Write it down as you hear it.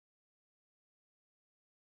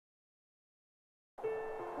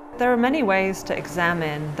There are many ways to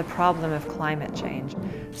examine the problem of climate change.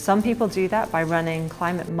 Some people do that by running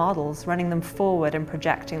climate models, running them forward and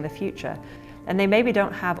projecting the future. And they maybe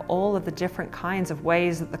don't have all of the different kinds of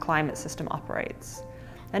ways that the climate system operates.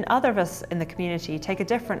 And other of us in the community take a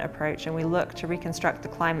different approach, and we look to reconstruct the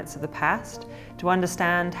climates of the past to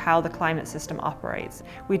understand how the climate system operates.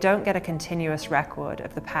 We don't get a continuous record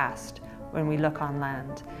of the past when we look on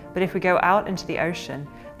land. But if we go out into the ocean,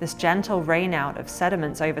 this gentle rainout of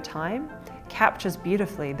sediments over time captures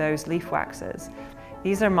beautifully those leaf waxes.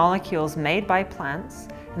 These are molecules made by plants,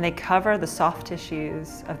 and they cover the soft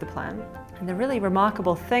tissues of the plant. And the really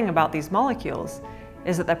remarkable thing about these molecules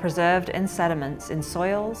is that they're preserved in sediments, in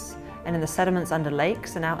soils, and in the sediments under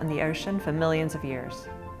lakes and out in the ocean for millions of years.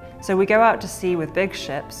 So we go out to sea with big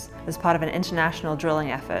ships as part of an international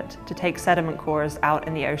drilling effort to take sediment cores out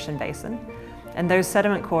in the ocean basin. And those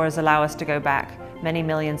sediment cores allow us to go back many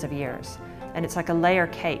millions of years. And it's like a layer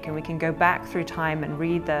cake, and we can go back through time and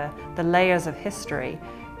read the layers of history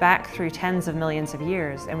back through tens of millions of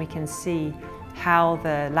years, and we can see how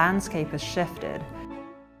the landscape has shifted.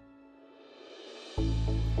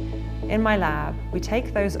 In my lab, we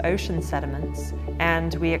take those ocean sediments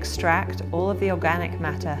and we extract all of the organic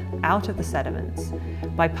matter out of the sediments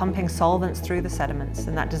by pumping solvents through the sediments,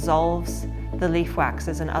 and that dissolves the leaf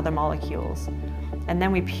waxes and other molecules. And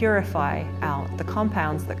then we purify out the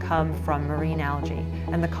compounds that come from marine algae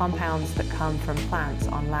and the compounds that come from plants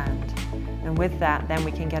on land. And with that, then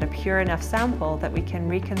we can get a pure enough sample that we can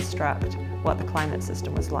reconstruct what the climate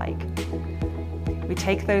system was like. We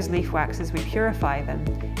take those leaf waxes, we purify them,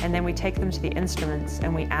 and then we take them to the instruments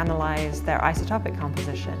and we analyze their isotopic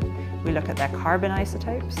composition. We look at their carbon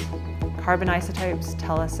isotopes. Carbon isotopes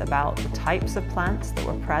tell us about the types of plants that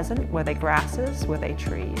were present. Were they grasses? Were they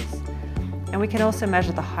trees? And we can also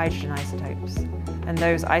measure the hydrogen isotopes. And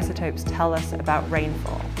those isotopes tell us about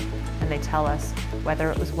rainfall. And they tell us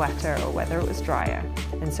whether it was wetter or whether it was drier.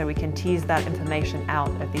 And so we can tease that information out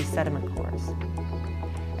of these sediment cores.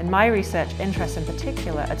 And my research interests in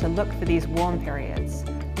particular are to look for these warm periods.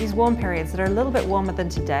 These warm periods that are a little bit warmer than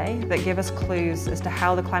today, that give us clues as to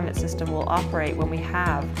how the climate system will operate when we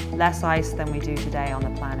have less ice than we do today on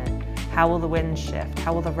the planet. How will the winds shift?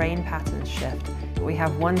 How will the rain patterns shift? We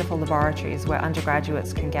have wonderful laboratories where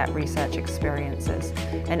undergraduates can get research experiences,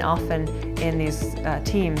 and often in these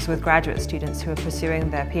teams with graduate students who are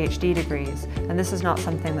pursuing their PhD degrees. And this is not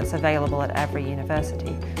something that's available at every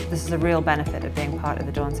university. This is a real benefit of being part of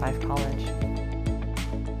the Dornsife College.